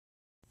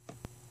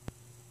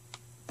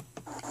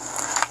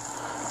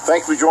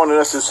Thank you for joining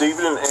us this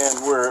evening,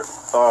 and we're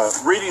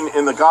reading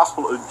in the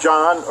Gospel of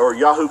John, or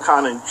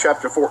YAHUAH in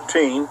chapter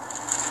 14,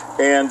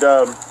 and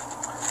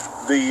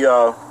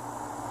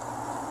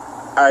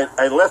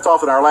I left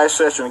off in our last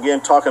session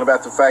again talking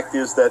about the fact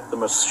is that the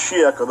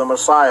Mashiach, or the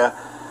Messiah,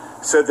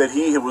 said that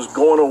he was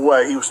going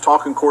away. He was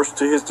talking, of course,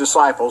 to his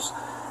disciples,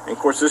 and of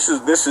course this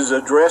is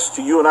addressed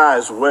to you and I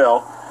as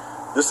well.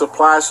 This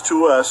applies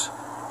to us.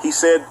 He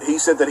said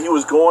that he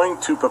was going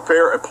to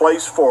prepare a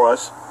place for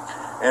us,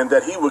 and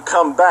that he would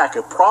come back.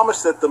 A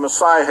promise that the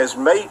Messiah has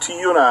made to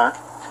you and I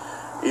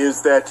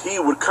is that he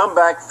would come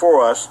back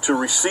for us to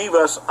receive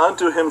us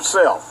unto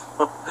himself.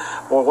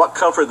 Well, what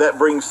comfort that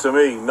brings to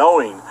me,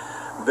 knowing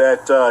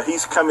that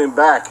he's coming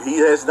back. He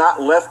has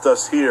not left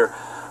us here,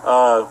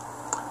 abandoned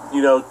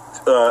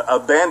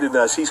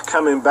us. He's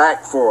coming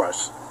back for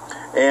us.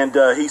 And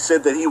he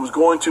said that he was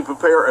going to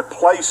prepare a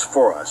place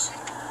for us.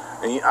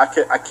 And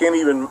I can't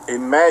even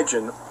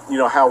imagine,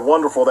 how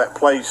wonderful that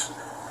place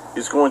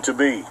is going to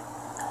be.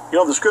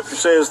 The scripture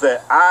says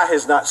that eye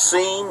has not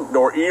seen,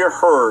 nor ear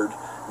heard,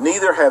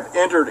 neither have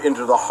entered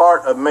into the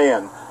heart of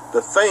man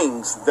the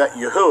things that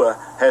YAHUAH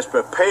has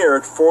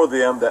prepared for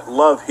them that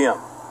love him.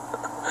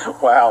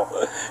 Wow,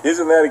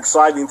 isn't that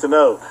exciting to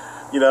know?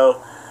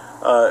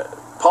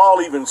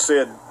 Paul even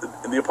said,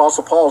 the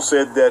Apostle Paul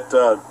said that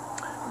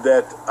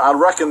I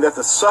reckon that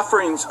the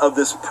sufferings of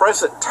this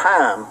present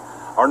time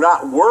are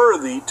not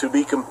worthy to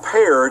be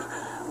compared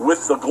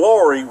with the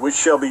glory which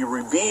shall be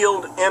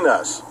revealed in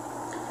us.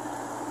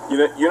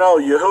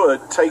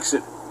 YAHUAH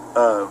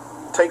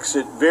takes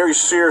it very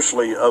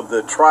seriously of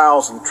the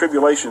trials and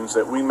tribulations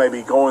that we may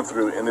be going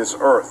through in this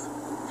earth.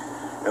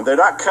 And they're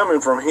not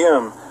coming from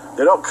him.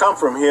 They don't come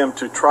from him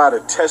to try to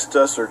test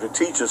us or to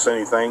teach us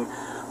anything.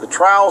 The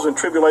trials and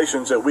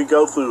tribulations that we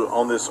go through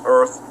on this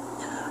earth,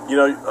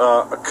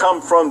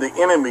 come from the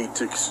enemy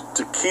to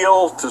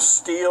kill, to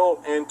steal,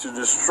 and to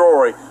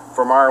destroy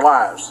from our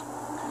lives.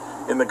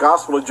 In the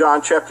Gospel of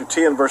John chapter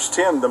 10, verse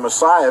 10, the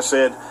Messiah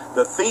said,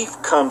 "The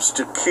thief comes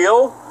to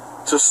kill,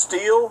 to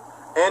steal,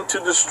 and to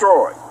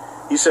destroy.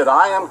 He said,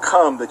 I am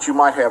come that you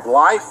might have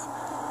life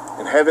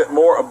and have it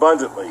more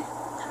abundantly."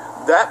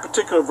 That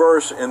particular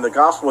verse in the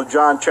Gospel of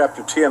John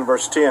chapter 10,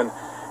 verse 10,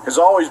 has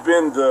always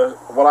been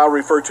what I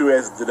refer to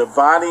as the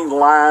dividing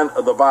line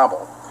of the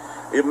Bible.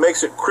 It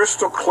makes it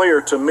crystal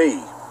clear to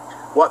me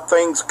what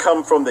things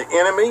come from the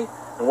enemy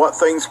and what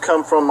things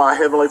come from my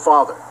Heavenly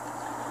Father.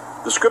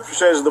 The scripture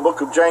says in the book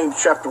of James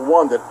chapter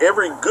 1 that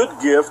every good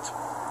gift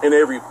and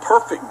every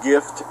perfect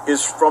gift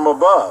is from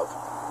above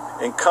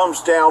and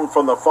comes down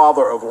from the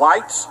Father of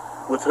lights,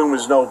 with whom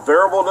is no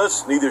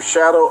variableness, neither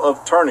shadow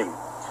of turning.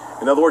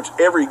 In other words,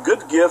 every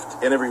good gift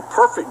and every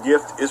perfect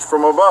gift is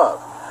from above.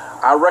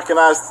 I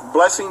recognize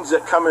blessings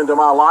that come into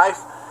my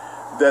life,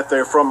 that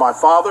they're from my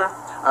Father.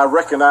 I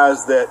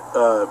recognize that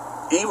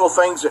evil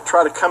things that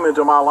try to come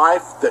into my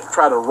life, that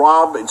try to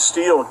rob and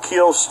steal and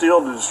kill,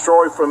 steal to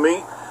destroy from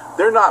me,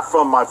 they're not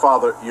from my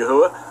Father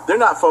YAHUAH. They're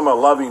not from a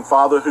loving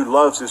Father who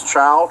loves his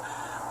child.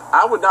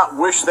 I would not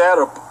wish that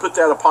or put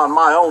that upon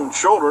my own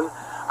children.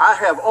 I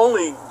have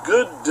only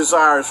good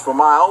desires for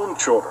my own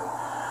children.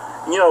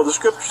 The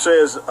scripture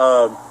says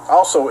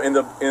also in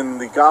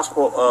the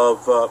Gospel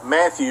of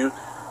Matthew,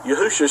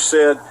 Yahushua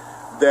said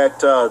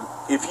that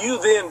if you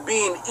then,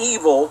 being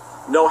evil,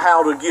 know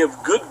how to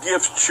give good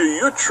gifts to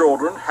your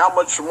children, how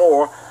much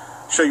more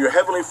shall your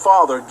Heavenly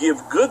Father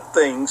give good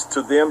things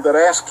to them that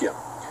ask him?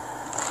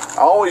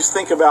 I always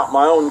think about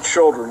my own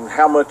children,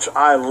 how much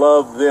I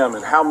love them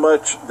and how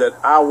much that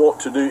I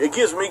want to do. It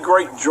gives me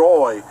great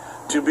joy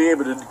to be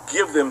able to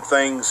give them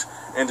things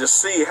and to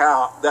see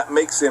how that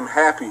makes them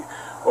happy,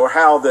 or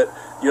how that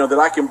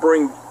I can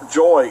bring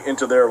joy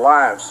into their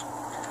lives.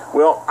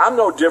 Well, I'm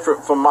no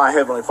different from my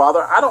Heavenly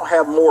Father. I don't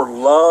have more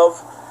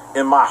love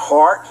in my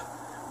heart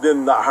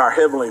than our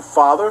Heavenly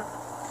Father.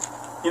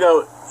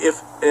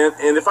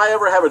 If I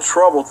ever have a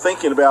trouble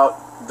thinking about,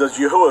 does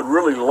YAHUAH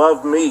really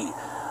love me?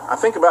 I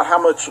think about how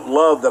much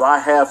love that I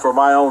have for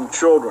my own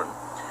children,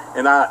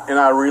 and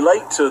I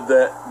relate to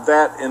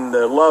that in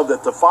the love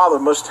that the Father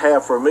must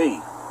have for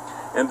me,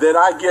 and then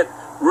I get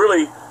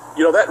really,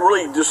 that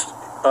really just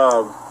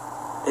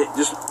it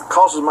just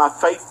causes my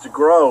faith to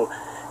grow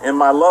and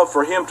my love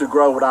for him to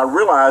grow when I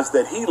realize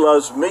that he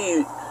loves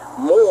me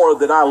more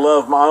than I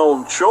love my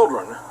own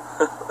children.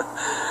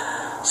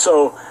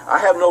 So I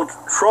have no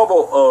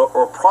trouble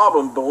or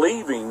problem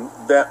believing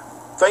that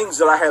things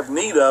that I have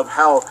need of,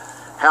 how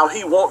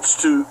he wants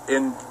to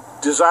and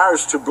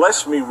desires to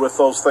bless me with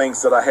those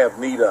things that I have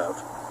need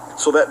of.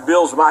 So that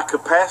builds my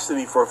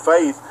capacity for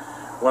faith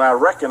when I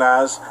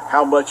recognize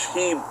how much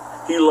he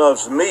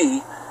loves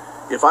me.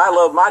 If I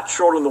love my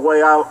children the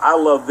way I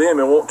love them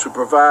and want to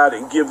provide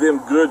and give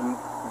them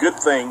good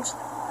things,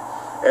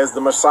 as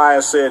the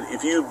Messiah said,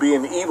 if you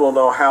being evil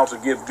know how to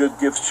give good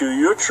gifts to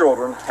your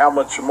children, how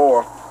much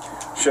more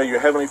shall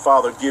your Heavenly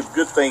Father give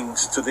good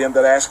things to them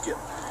that ask him?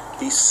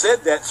 He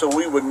said that so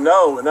we would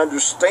know and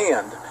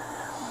understand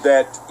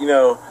that,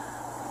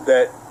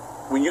 that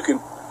when you can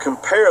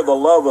compare the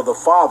love of the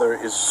Father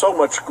is so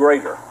much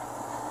greater.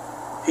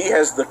 He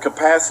has the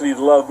capacity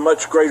to love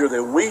much greater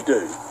than we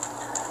do.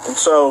 And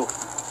so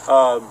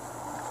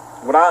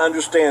when I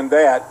understand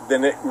that,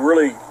 then it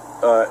really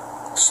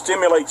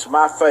stimulates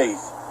my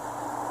faith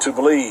to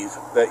believe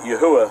that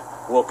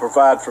Yahuwah will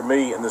provide for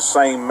me in the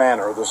same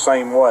manner, or the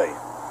same way.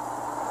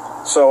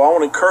 So I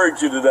want to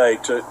encourage you today,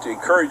 to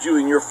encourage you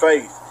in your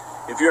faith.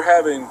 If you're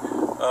having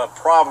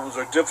problems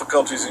or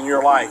difficulties in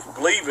your life,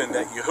 believing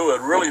that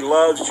Yahuwah really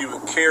loves you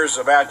and cares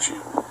about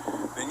you,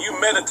 then you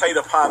meditate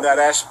upon that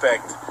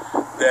aspect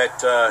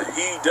that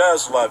He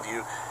does love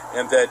you,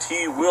 and that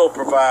He will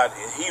provide,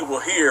 and He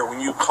will hear when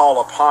you call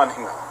upon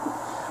Him.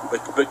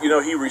 But you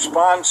know, He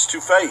responds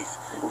to faith.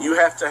 You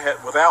have to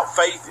have, without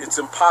faith, it's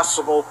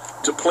impossible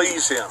to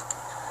please Him.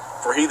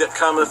 For he that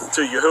cometh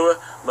to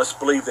Yahuwah must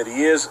believe that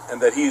He is,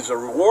 and that He is a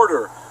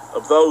rewarder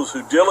of those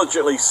who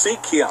diligently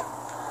seek Him.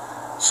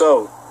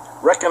 So,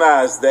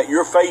 recognize that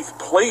your faith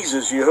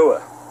pleases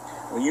Yahuwah.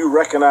 When you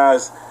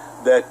recognize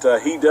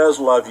that He does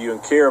love you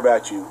and care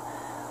about you,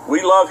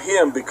 we love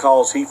Him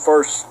because He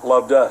first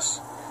loved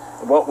us.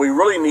 And what we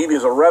really need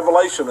is a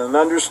revelation and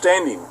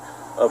understanding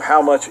of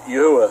how much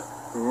Yahuwah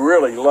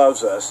really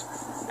loves us.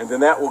 And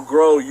then that will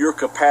grow your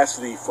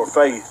capacity for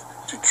faith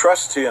to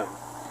trust Him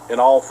in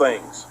all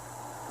things.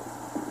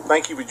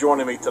 Thank you for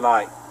joining me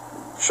tonight.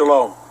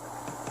 Shalom.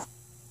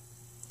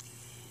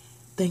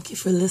 Thank you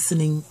for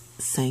listening,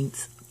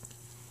 saints.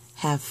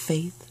 Have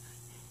faith.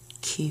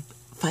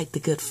 Fight the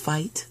good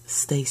fight.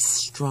 Stay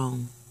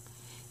strong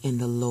in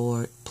the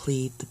Lord.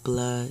 Plead the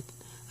blood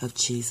of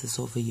Jesus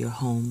over your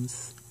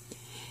homes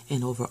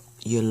and over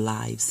your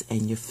lives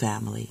and your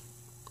family.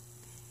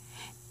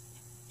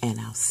 And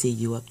I'll see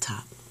you up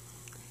top.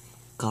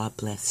 God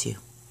bless you.